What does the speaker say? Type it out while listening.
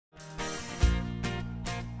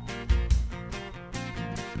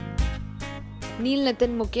Neil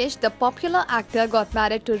Nitin Mukesh, the popular actor, got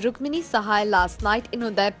married to Rukmini Sahay last night in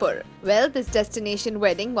Udaipur. Well, this destination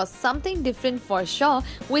wedding was something different for sure,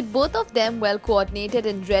 with both of them well coordinated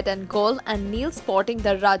in red and gold and Neil sporting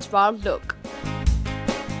the Rajwar look.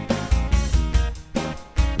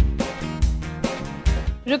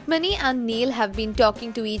 Rukmini and Neil have been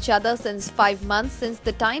talking to each other since 5 months since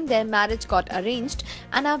the time their marriage got arranged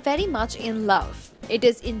and are very much in love. It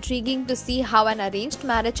is intriguing to see how an arranged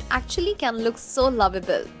marriage actually can look so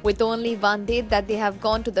lovable. With only one date that they have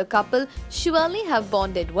gone to, the couple surely have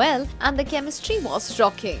bonded well and the chemistry was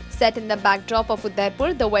rocking. Set in the backdrop of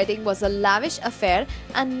Udaipur, the wedding was a lavish affair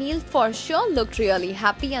and Neil for sure looked really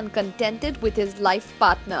happy and contented with his life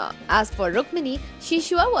partner. As for Rukmini, she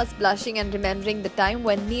sure was blushing and remembering the time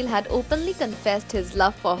when Neil had openly confessed his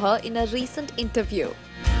love for her in a recent interview.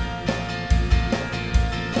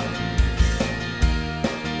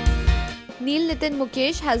 Neil Nitin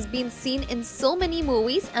Mukesh has been seen in so many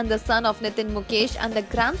movies, and the son of Nitin Mukesh and the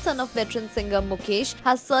grandson of veteran singer Mukesh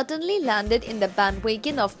has certainly landed in the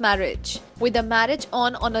bandwagon of marriage. With the marriage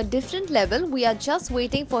on a different level, we are just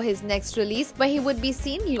waiting for his next release where he would be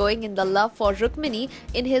seen glowing in the love for Rukmini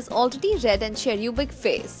in his already red and cherubic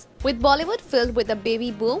face. With Bollywood filled with a baby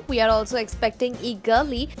boom, we are also expecting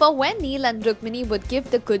eagerly for when Neil and Rukmini would give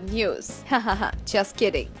the good news. Hahaha, just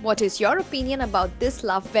kidding. What is your opinion about this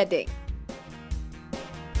love wedding?